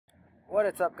What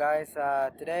is up, guys?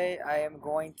 Today I am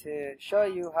going to show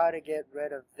you how to get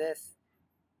rid of this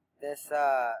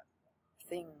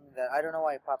thing that I don't know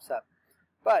why it pops up.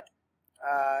 But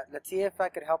let's see if I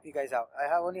could help you guys out.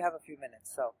 Only have a few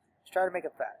minutes, so let's try to make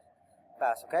it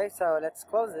fast. Okay, so let's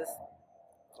close this.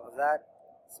 Close that.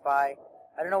 Spy.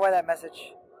 I don't know why that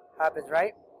message happens,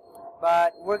 right?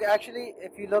 But we're actually,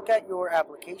 if you look at your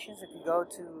applications, if you go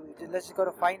to, let's just go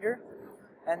to Finder,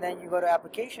 and then you go to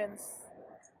Applications.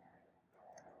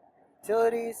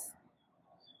 Utilities.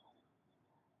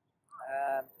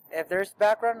 If there's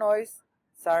background noise,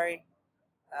 sorry.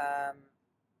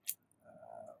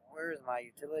 Where is my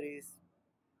utilities?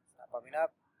 It's not popping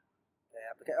up.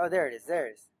 Oh, there it is. There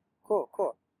it is.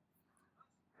 Cool.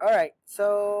 Alright,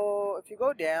 so if you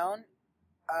go down,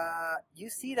 you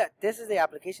see that this is the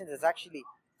application that's actually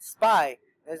Spy.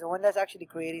 There's the one that's actually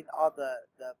creating all the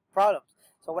problems.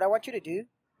 So what I want you to do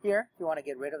here, if you want to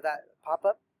get rid of that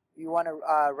pop-up, you want to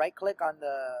right click on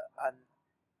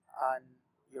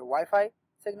your Wi-Fi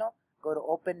signal, go to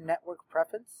Open Network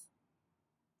Preference.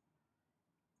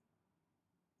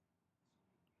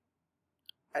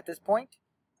 At this point,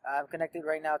 I'm connected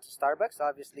right now to Starbucks.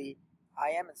 Obviously, I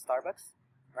am in Starbucks,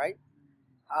 right?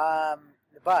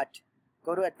 But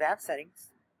go to Advanced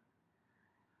Settings,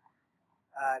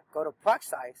 go to Proc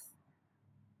Size,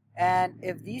 and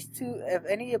if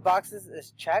any of the boxes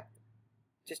is checked,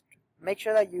 just make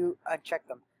sure that you uncheck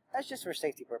them. That's just for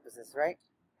safety purposes, right?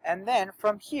 And then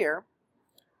from here,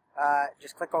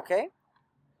 just click OK,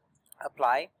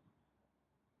 apply.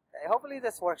 Okay, hopefully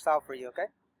this works out for you, okay?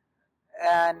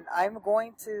 And I'm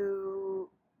going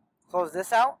to close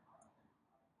this out.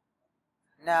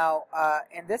 Now,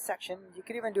 in this section, you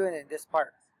can even do it in this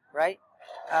part, right?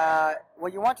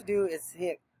 What you want to do is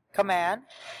hit Command,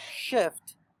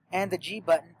 Shift, and the G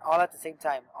button all at the same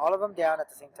time. All of them down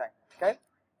at the same time, okay?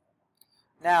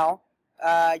 Now,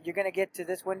 you're going to get to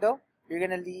this window. You're going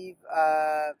to leave,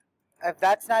 if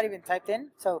that's not even typed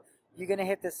in, so you're going to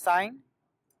hit this sign,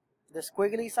 the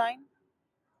squiggly sign,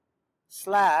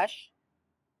 slash,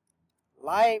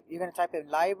 you're going to type in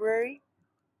library,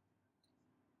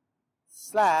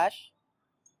 slash,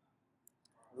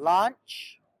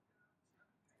 launch,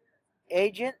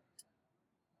 agents,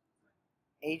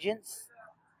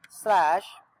 slash,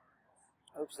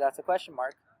 oops, that's a question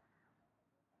mark,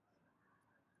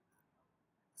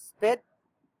 spit.plist.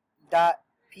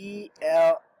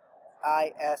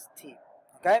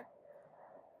 Okay?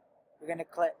 We're going to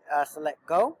click, select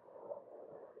go.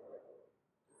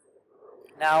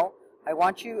 Now, I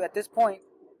want you at this point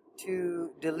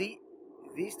to delete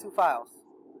these two files.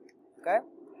 Okay?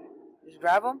 Just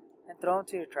grab them and throw them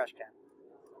to your trash can.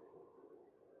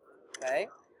 Okay?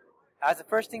 That's the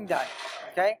first thing done.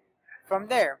 Okay? From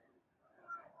there,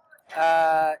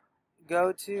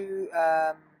 go to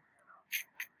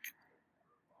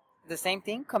the same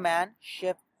thing, Command,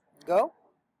 Shift, go.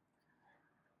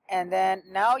 And then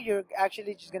now you're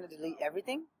actually just going to delete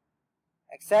everything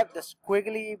except the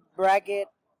squiggly bracket,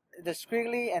 the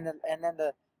squiggly and then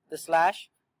the slash.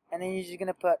 And then you're just going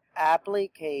to put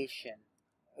application.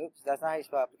 Oops, that's not how you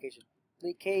spell application.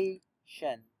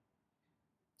 Application.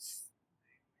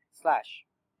 Slash.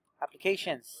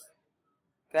 Applications.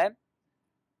 Okay?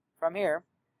 From here,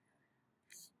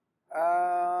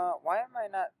 why am I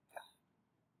not...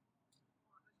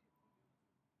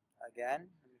 Again,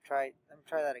 let me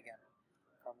try that again.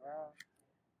 Come around.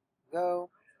 Go.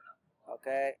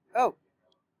 Okay. Oh!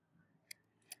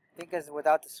 I think it's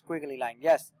without the squiggly line.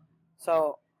 Yes.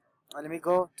 So, let me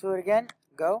go to it again.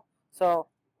 Go. So,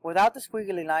 without the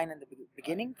squiggly line in the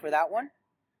beginning for that one,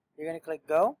 you're going to click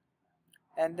go.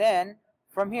 And then,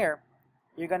 from here,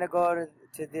 you're going to go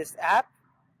to this app,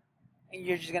 and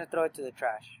you're just going to throw it to the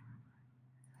trash.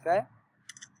 Okay?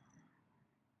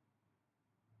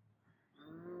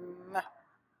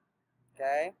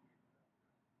 Okay.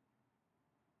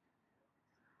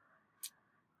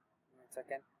 1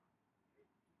 second.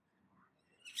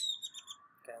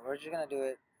 Okay, we're just gonna do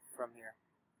it from here.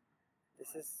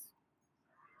 This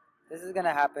is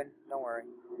gonna happen. Don't worry.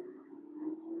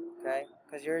 Okay,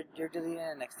 because you're deleting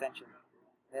an extension.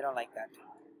 They don't like that.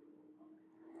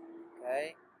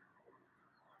 Okay.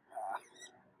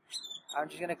 I'm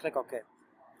just gonna click OK.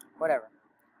 Whatever.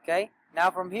 Okay.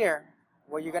 Now from here,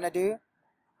 what you're gonna do?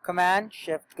 Command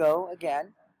Shift Go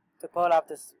again to pull up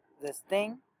this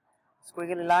thing,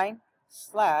 squiggly line,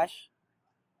 slash,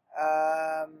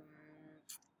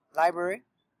 library,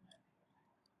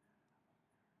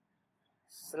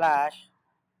 slash,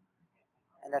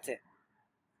 and that's it.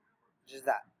 Just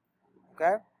that.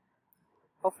 Okay?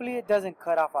 Hopefully it doesn't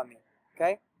cut off on me.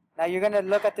 Okay? Now you're going to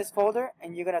look at this folder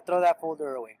and you're going to throw that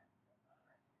folder away.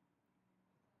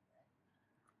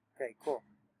 Okay, cool.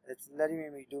 It's letting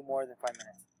me do more than 5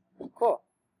 minutes. Cool.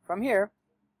 From here,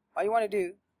 all you want to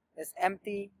do is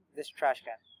empty this trash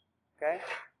can. Okay?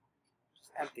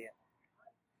 Just empty it.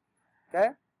 Okay?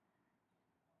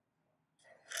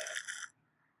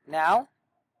 Now,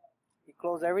 you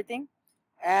close everything,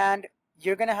 and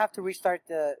you're gonna have to restart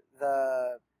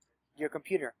your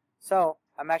computer. So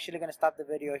I'm actually gonna stop the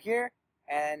video here,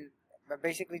 and I'm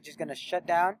basically just gonna shut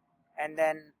down and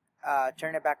then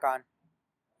turn it back on.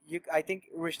 I think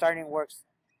restarting works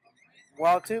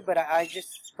well too, but I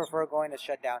just prefer going to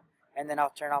shut down, and then I'll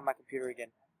turn on my computer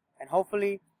again, and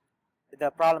hopefully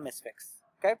the problem is fixed.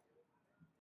 Okay.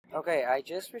 Okay, I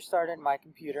just restarted my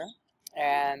computer,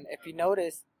 and if you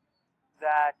notice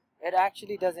that it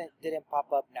actually didn't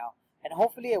pop up now, and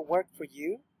hopefully it worked for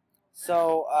you.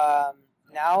 So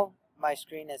now my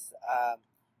screen is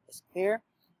clear.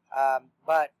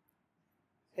 But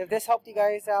if this helped you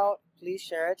guys out, please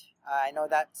share it. I know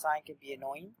that sign can be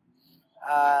annoying,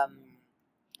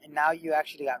 and now you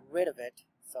actually got rid of it.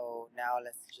 So now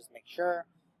let's just make sure.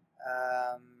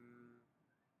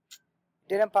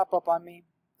 Didn't pop up on me.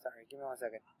 Sorry, give me 1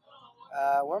 second.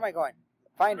 Where am I going?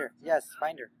 Finder. Yes,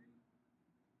 Finder.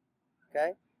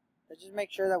 Okay, let's just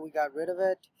make sure that we got rid of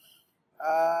it.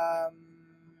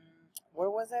 Where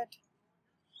was it?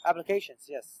 Applications,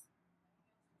 yes.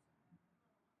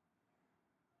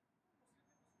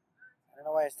 I don't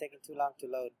know why it's taking too long to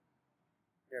load.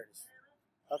 There it is.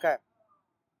 Okay.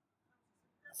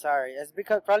 Sorry, it's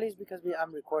because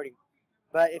I'm recording.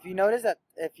 But if you notice that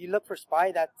if you look for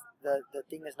spy, that the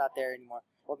thing is not there anymore.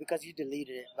 Well, because you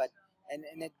deleted it, but and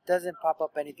it doesn't pop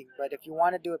up anything. But if you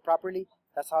want to do it properly,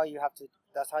 that's how you have to.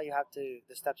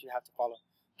 The steps you have to follow.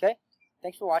 Okay.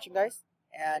 Thanks for watching, guys,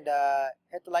 and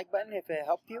hit the like button if it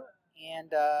helped you.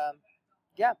 And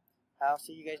yeah, I'll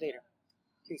see you guys later.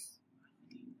 Peace.